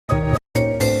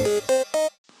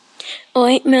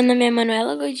Oi, meu nome é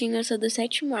Manuela Godinho, eu sou do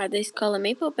 7º A da escola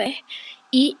Maple Bear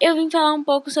e eu vim falar um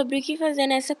pouco sobre o que fazer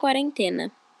nessa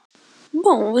quarentena.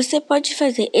 Bom, você pode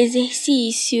fazer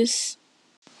exercícios,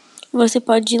 você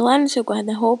pode ir lá no seu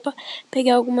guarda-roupa,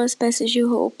 pegar algumas peças de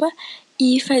roupa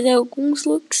e fazer alguns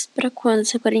looks para quando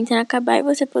essa quarentena acabar e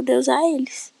você poder usar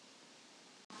eles.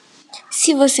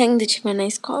 Se você ainda estiver na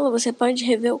escola, você pode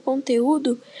rever o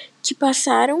conteúdo que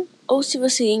passaram, ou se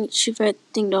você estiver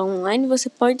tendo online, você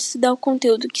pode estudar o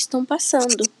conteúdo que estão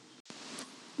passando.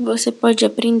 Você pode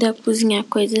aprender a cozinhar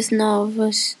coisas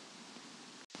novas.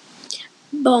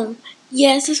 Bom, e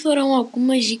essas foram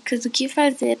algumas dicas do que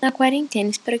fazer na quarentena.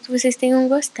 Espero que vocês tenham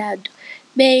gostado.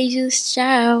 Beijos,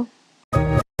 tchau!